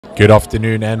Good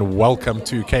afternoon and welcome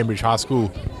to Cambridge High School,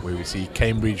 where we see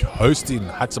Cambridge hosting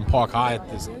Hudson Park High at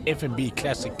this F&B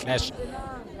Classic Clash.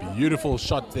 Beautiful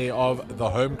shot there of the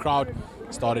home crowd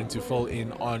starting to fill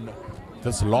in on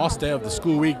this last day of the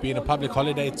school week, being a public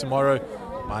holiday tomorrow.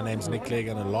 My name's Nick Clegg,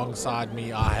 and alongside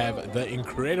me I have the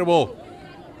incredible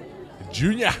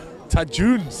Junior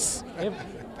Tajuns.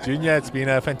 Junior, it's been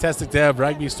a fantastic day of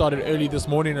rugby. Started early this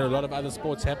morning and a lot of other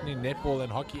sports happening, netball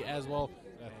and hockey as well.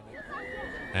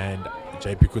 And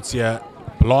JP Kutsia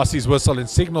blasts his whistle and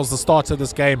signals the start of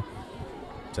this game.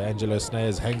 So Angelo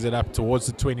Snares hangs it up towards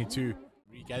the 22.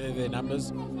 Regather their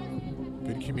numbers.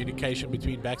 Good communication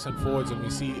between backs and forwards, and we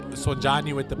see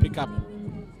Sonjani with the pickup.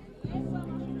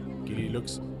 Gilly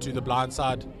looks to the blind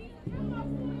side.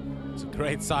 It's a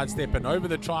great sidestep and over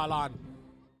the try line.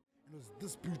 It was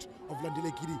this boot of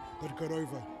Landile Gilly that got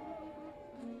over.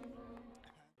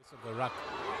 The ruck,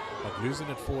 but losing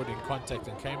it forward in contact,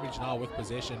 and Cambridge now with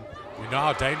possession. We know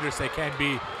how dangerous they can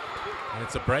be, and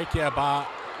it's a break here by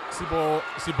Sibongi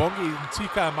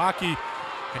Ntika Maki,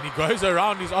 and he goes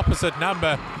around his opposite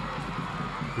number,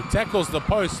 who tackles the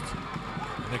post,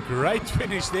 and a great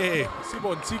finish there.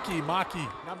 Sibongi Maki,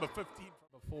 number 15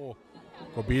 from before.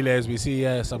 Kobile, as we see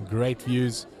here, some great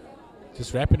views,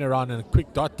 just wrapping around and a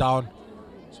quick dot down.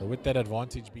 So with that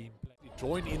advantage being played,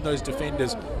 join in those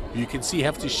defenders who you can see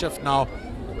have to shift now.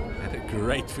 And a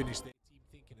great finish there.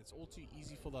 Team thinking it's all too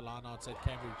easy for the lineouts at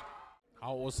Cambridge.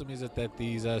 How awesome is it that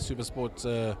these Super Sports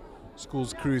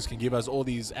schools crews can give us all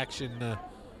these action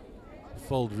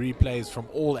filled replays from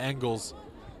all angles.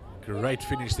 Great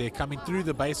finish there, coming through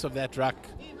the base of that ruck,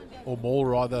 or maul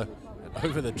rather, and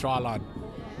over the try line,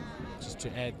 just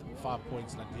to add 5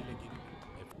 points.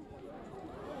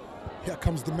 Here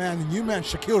comes the man, the new man,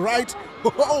 Shaquille Wright.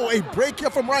 Oh, a break here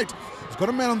from Wright. He's got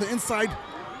a man on the inside.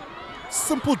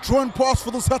 Simple drawn pass for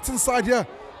this Hudson side here.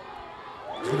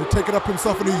 He's going to take it up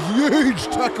himself, and a huge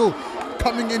tackle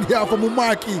coming in here from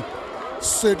Umaki.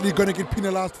 Certainly going to get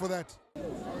penalized for that.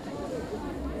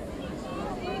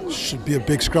 Should be a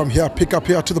big scrum here. Pick up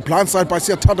here to the blind side by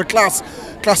Siatada Klaas.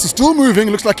 Klaas is still moving.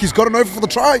 Looks like he's gotten over for the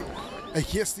try.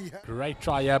 Great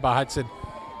try here by Hudson.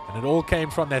 And it all came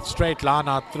from that straight line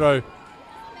out throw.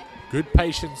 Good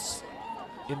patience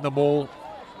in the maul.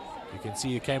 You can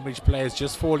see the Cambridge players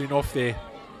just falling off there.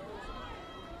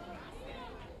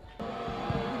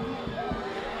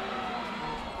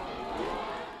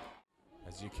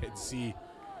 As you can see,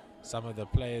 some of the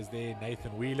players there,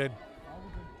 Nathan Whelan.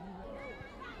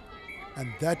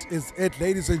 And that is it,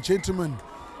 ladies and gentlemen.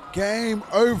 Game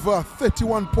over.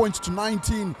 31 points to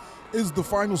 19 is the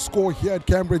final score here at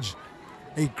Cambridge.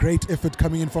 A great effort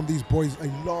coming in from these boys. A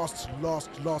last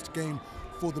game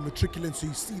for the matriculants. So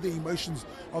you see the emotions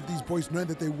of these boys, knowing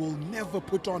that they will never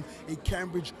put on a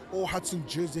Cambridge or Hudson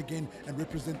jersey again and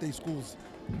represent their schools.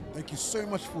 Thank you so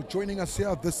much for joining us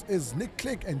here. This is Nick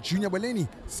Clegg and Junior Beleni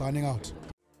signing out.